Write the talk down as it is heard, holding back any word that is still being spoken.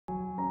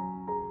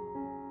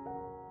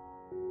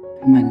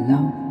My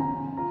love,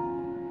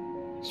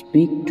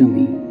 speak to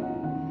me.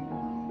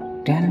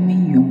 Tell me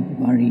your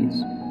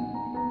worries,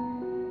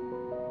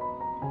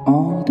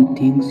 all the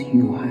things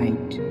you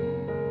hide.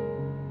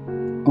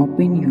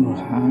 Open your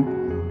heart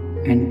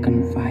and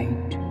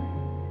confide.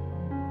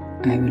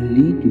 I will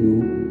lead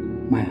you,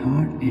 my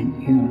heart and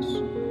ears.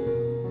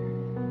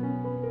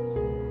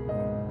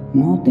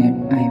 Know that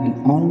I will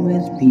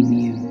always be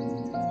near.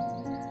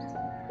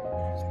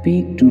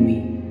 Speak to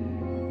me.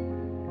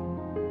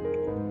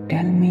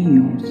 Tell me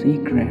your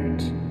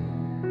secrets.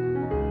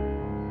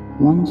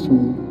 One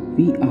soul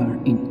we are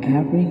in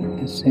every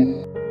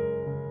aspect.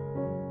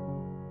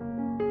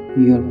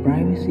 Your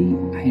privacy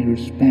I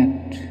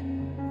respect,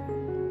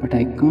 but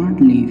I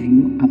can't leave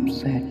you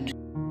upset.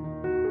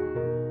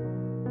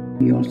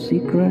 Your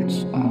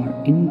secrets are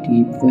in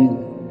deep well.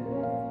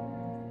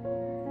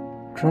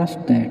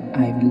 Trust that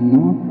I will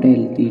not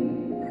tell the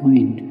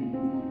wind,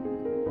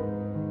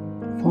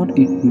 for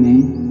it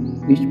may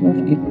whisper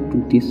it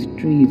to these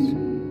trees.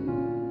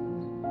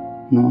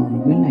 Nor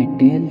will I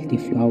tell the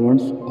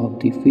flowers of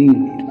the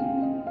field,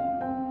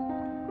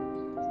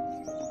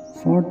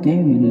 for they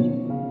will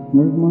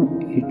murmur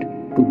it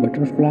to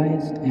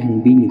butterflies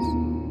and bees.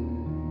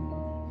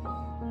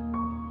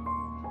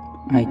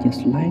 I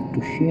just like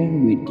to share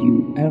with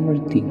you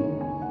everything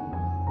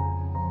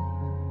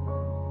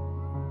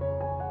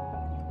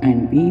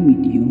and be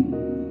with you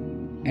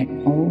at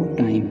all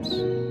times,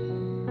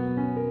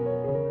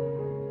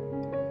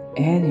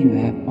 as you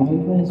have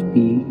always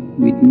been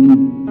with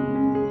me.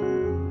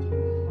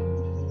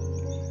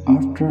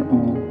 After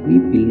all, we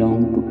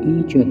belong to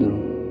each other.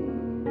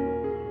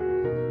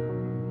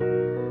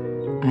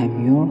 I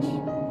am yours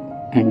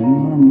and you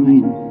are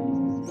mine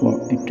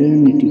for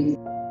eternity.